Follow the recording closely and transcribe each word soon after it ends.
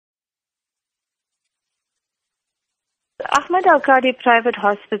Ahmed Al-Kadi Private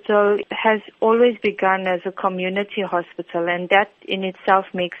Hospital has always begun as a community hospital, and that in itself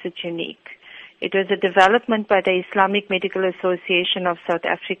makes it unique. It was a development by the Islamic Medical Association of South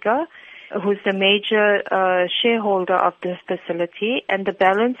Africa, who's the major shareholder of this facility, and the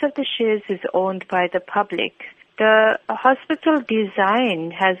balance of the shares is owned by the public. The hospital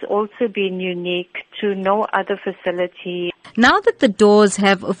design has also been unique to no other facility. Now that the doors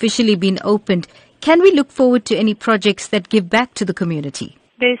have officially been opened, can we look forward to any projects that give back to the community?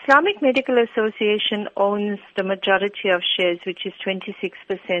 The Islamic Medical Association owns the majority of shares, which is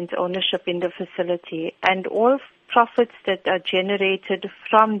 26% ownership in the facility, and all profits that are generated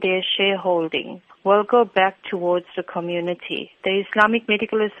from their shareholding will go back towards the community. The Islamic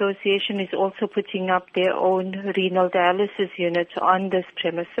Medical Association is also putting up their own renal dialysis unit on this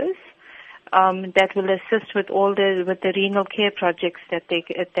premises that will assist with the renal care projects that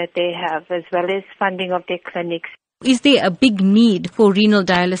they have, as well as funding of their clinics. Is there a big need for renal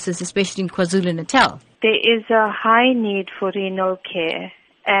dialysis, especially in KwaZulu-Natal? There is a high need for renal care,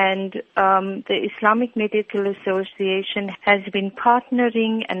 and the Islamic Medical Association has been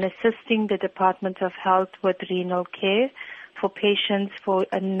partnering and assisting the Department of Health with renal care for patients for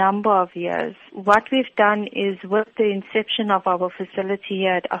a number of years. What we've done is, with the inception of our facility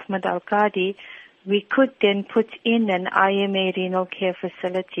here at Ahmed Al-Kadi, we could then put in an IMA renal care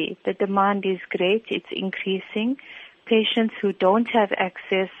facility. The demand is great. It's increasing. Patients who don't have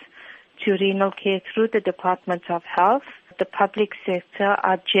access to renal care through the Department of Health, the public sector,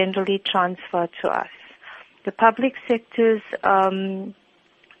 are generally transferred to us. The public sector's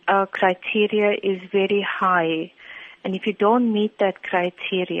criteria is very high, and if you don't meet that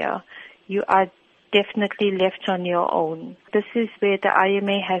criteria, you are definitely left on your own. This is where the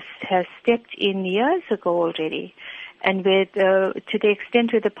IMA has stepped in years ago already, and where to the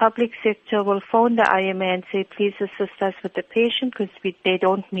extent where the public sector will phone the IMA and say, please assist us with the patient because they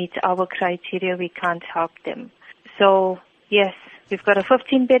don't meet our criteria, we can't help them. So yes, we've got a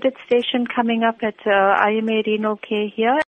 15-bedded station coming up at IMA Renal Care here.